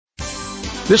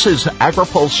This is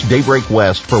AgriPulse Daybreak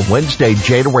West for Wednesday,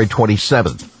 January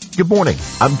 27th. Good morning.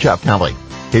 I'm Jeff Kelly.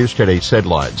 Here's today's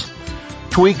headlines.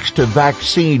 Tweaks to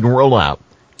vaccine rollout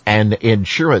and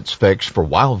insurance fix for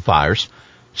wildfires.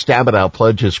 Stabenow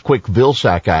pledges quick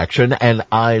Vilsack action and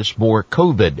eyes more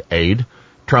COVID aid.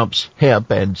 Trump's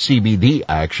hemp and CBD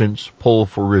actions pull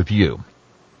for review.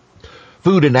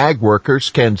 Food and ag workers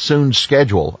can soon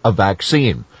schedule a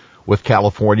vaccine. With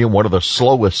California one of the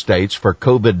slowest states for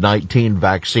COVID-19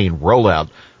 vaccine rollout,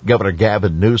 Governor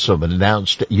Gavin Newsom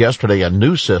announced yesterday a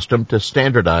new system to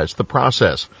standardize the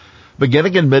process.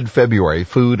 Beginning in mid-February,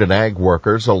 food and ag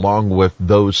workers, along with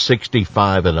those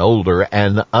 65 and older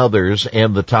and others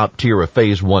in the top tier of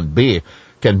Phase 1B,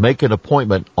 can make an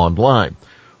appointment online.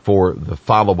 For the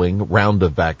following round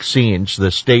of vaccines,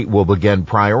 the state will begin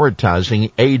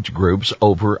prioritizing age groups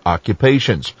over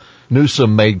occupations.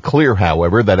 Newsom made clear,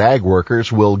 however, that ag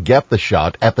workers will get the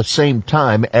shot at the same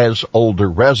time as older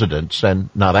residents and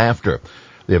not after.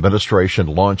 The administration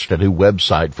launched a new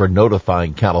website for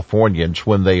notifying Californians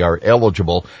when they are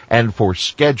eligible and for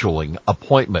scheduling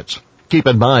appointments. Keep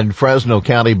in mind, Fresno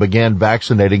County began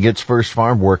vaccinating its first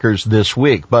farm workers this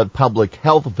week, but public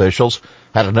health officials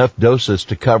had enough doses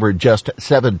to cover just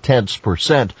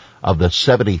 0.7% of the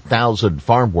 70,000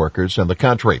 farm workers in the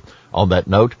country. On that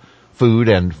note, food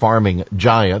and farming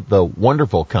giant The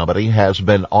Wonderful Company has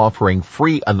been offering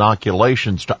free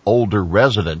inoculations to older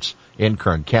residents in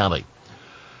Kern County.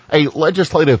 A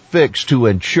legislative fix to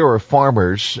ensure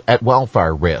farmers at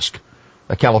wildfire risk.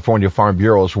 The California Farm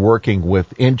Bureau is working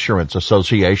with insurance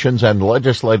associations and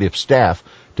legislative staff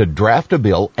to draft a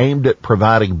bill aimed at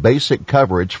providing basic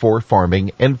coverage for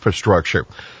farming infrastructure.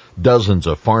 Dozens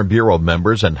of Farm Bureau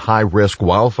members in high-risk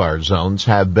wildfire zones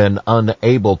have been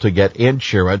unable to get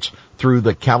insurance through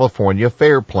the California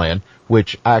FAIR Plan,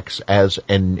 which acts as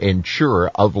an insurer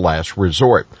of last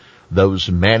resort. Those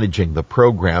managing the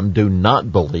program do not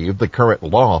believe the current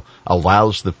law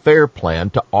allows the FAIR Plan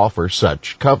to offer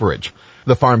such coverage.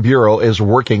 The Farm Bureau is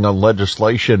working on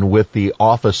legislation with the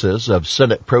offices of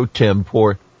Senate Pro Tem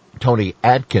for Tony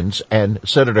Atkins and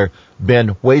Senator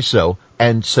Ben Hueso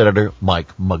and Senator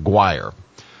Mike McGuire.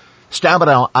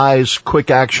 Stabenow eyes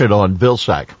quick action on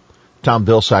Vilsack. Tom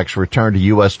Vilsack's return to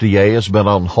USDA has been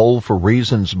on hold for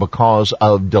reasons because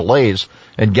of delays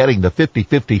in getting the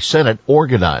 50-50 Senate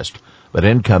organized. But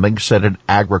incoming Senate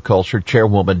Agriculture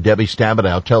Chairwoman Debbie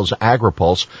Stabenow tells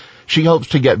AgriPulse she hopes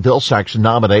to get Vilsack's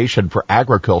nomination for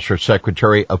Agriculture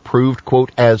Secretary approved,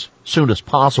 quote, as soon as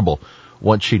possible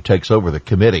once she takes over the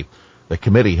committee. The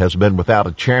committee has been without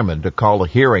a chairman to call a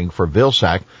hearing for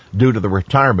Vilsack due to the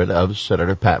retirement of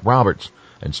Senator Pat Roberts.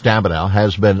 And Stabenow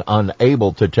has been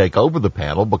unable to take over the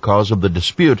panel because of the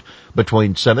dispute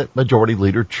between Senate Majority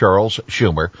Leader Charles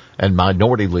Schumer and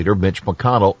Minority Leader Mitch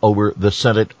McConnell over the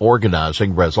Senate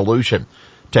organizing resolution.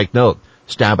 Take note,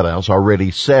 Stabenow's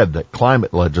already said that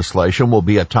climate legislation will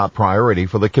be a top priority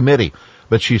for the committee,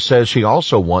 but she says she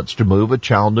also wants to move a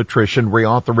child nutrition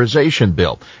reauthorization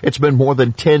bill. It's been more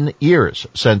than 10 years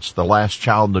since the last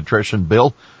child nutrition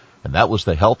bill, and that was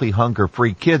the Healthy Hunger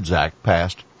Free Kids Act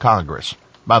passed Congress.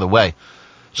 By the way,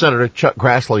 Senator Chuck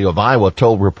Grassley of Iowa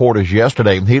told reporters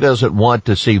yesterday he doesn't want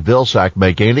to see Vilsack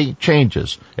make any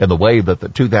changes in the way that the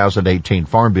 2018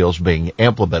 Farm Bill is being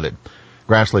implemented.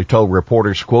 Grassley told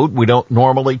reporters, quote, "We don't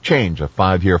normally change a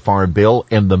 5-year farm bill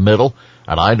in the middle,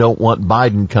 and I don't want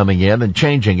Biden coming in and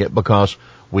changing it because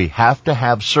we have to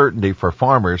have certainty for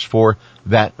farmers for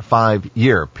that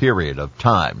 5-year period of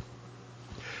time."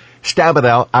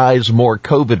 Stabenow eyes more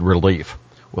COVID relief.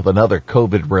 With another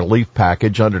COVID relief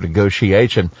package under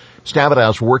negotiation,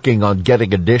 Stabenow's working on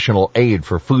getting additional aid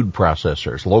for food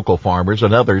processors, local farmers,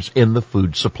 and others in the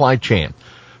food supply chain.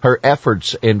 Her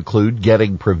efforts include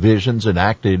getting provisions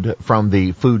enacted from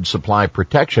the Food Supply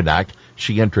Protection Act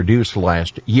she introduced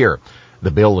last year. The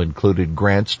bill included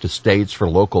grants to states for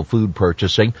local food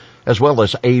purchasing, as well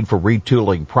as aid for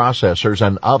retooling processors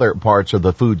and other parts of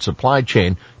the food supply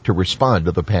chain to respond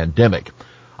to the pandemic.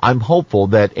 I'm hopeful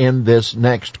that in this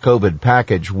next COVID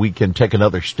package we can take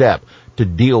another step to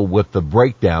deal with the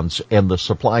breakdowns in the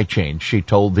supply chain, she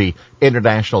told the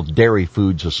International Dairy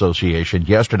Foods Association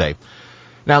yesterday.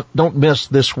 Now, don't miss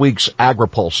this week's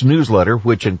AgriPulse newsletter,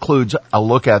 which includes a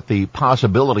look at the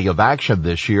possibility of action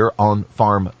this year on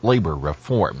farm labor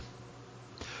reform.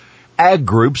 Ag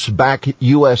groups back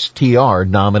USTR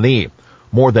nominee.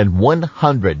 More than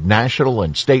 100 national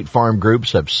and state farm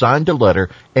groups have signed a letter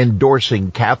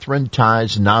endorsing Catherine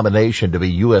Tye's nomination to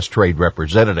be U.S. Trade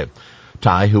Representative.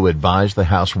 Tai, who advised the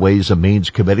House Ways and Means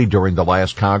Committee during the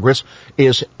last Congress,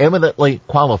 is eminently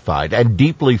qualified and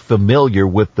deeply familiar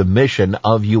with the mission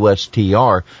of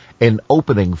USTR in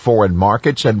opening foreign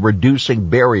markets and reducing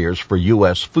barriers for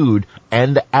U.S. food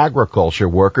and agriculture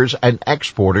workers and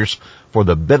exporters for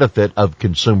the benefit of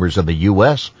consumers in the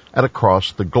U.S. and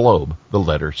across the globe, the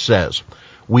letter says.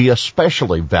 We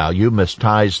especially value Ms.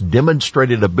 Tai's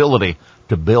demonstrated ability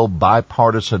to build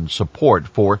bipartisan support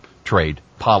for trade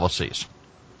policies.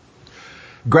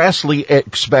 Grassley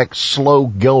expects slow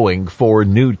going for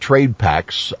new trade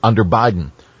pacts under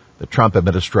Biden. The Trump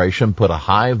administration put a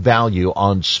high value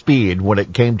on speed when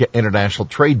it came to international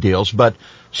trade deals, but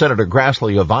Senator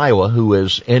Grassley of Iowa, who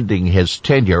is ending his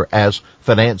tenure as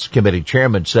Finance Committee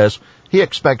Chairman, says he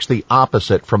expects the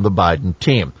opposite from the Biden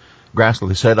team.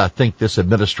 Grassley said, I think this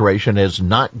administration is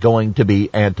not going to be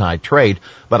anti-trade,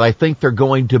 but I think they're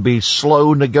going to be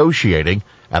slow negotiating,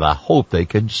 and I hope they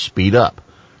can speed up.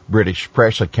 British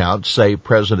press accounts say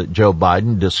President Joe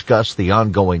Biden discussed the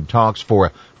ongoing talks for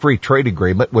a free trade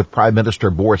agreement with Prime Minister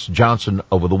Boris Johnson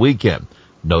over the weekend.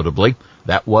 Notably,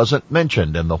 that wasn't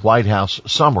mentioned in the White House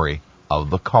summary of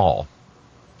the call.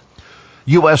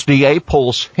 USDA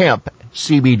pulls hemp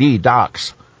CBD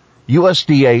docks.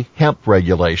 USDA hemp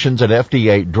regulations and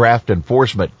FDA draft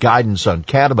enforcement guidance on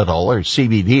cannabinol, or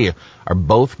CBD, are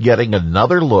both getting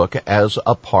another look as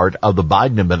a part of the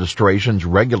Biden administration's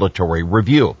regulatory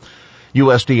review.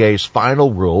 USDA's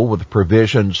final rule with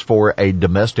provisions for a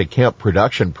domestic hemp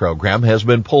production program has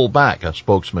been pulled back, a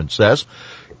spokesman says,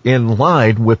 in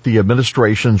line with the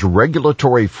administration's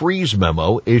regulatory freeze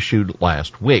memo issued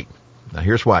last week. Now,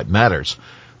 here's why it matters.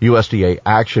 USDA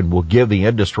action will give the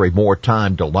industry more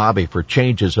time to lobby for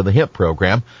changes in the hemp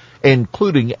program,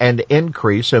 including an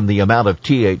increase in the amount of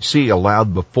THC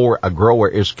allowed before a grower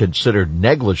is considered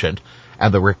negligent,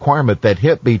 and the requirement that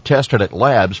hemp be tested at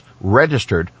labs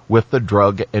registered with the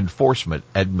Drug Enforcement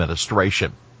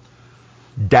Administration.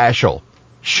 Daschle,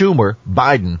 Schumer,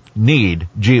 Biden need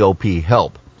GOP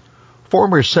help.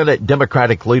 Former Senate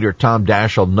Democratic leader Tom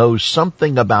Daschle knows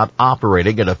something about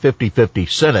operating in a 50-50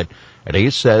 Senate, and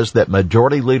he says that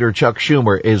Majority Leader Chuck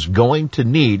Schumer is going to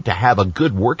need to have a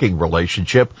good working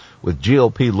relationship with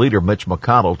GOP leader Mitch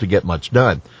McConnell to get much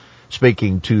done.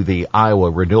 Speaking to the Iowa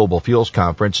Renewable Fuels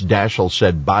Conference, Daschle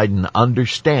said Biden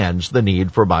understands the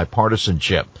need for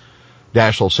bipartisanship.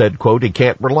 Daschle said, quote, he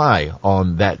can't rely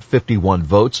on that 51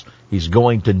 votes. He's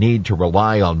going to need to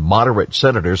rely on moderate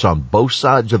senators on both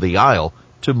sides of the aisle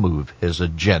to move his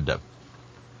agenda.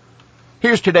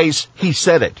 Here's today's He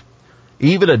Said It.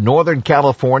 Even in Northern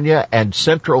California and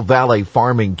Central Valley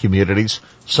farming communities,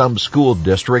 some school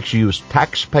districts use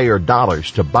taxpayer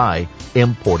dollars to buy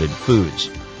imported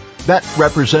foods. That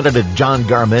Representative John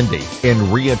Garmendi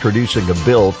in reintroducing a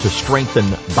bill to strengthen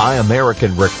Buy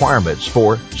American requirements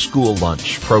for school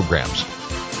lunch programs.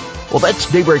 Well,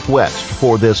 that's Daybreak West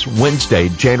for this Wednesday,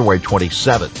 January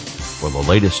 27th. For the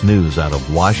latest news out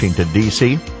of Washington,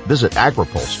 D.C., visit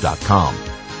agripulse.com.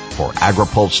 For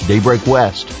AgriPulse Daybreak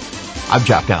West, I'm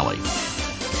Jeff Daly.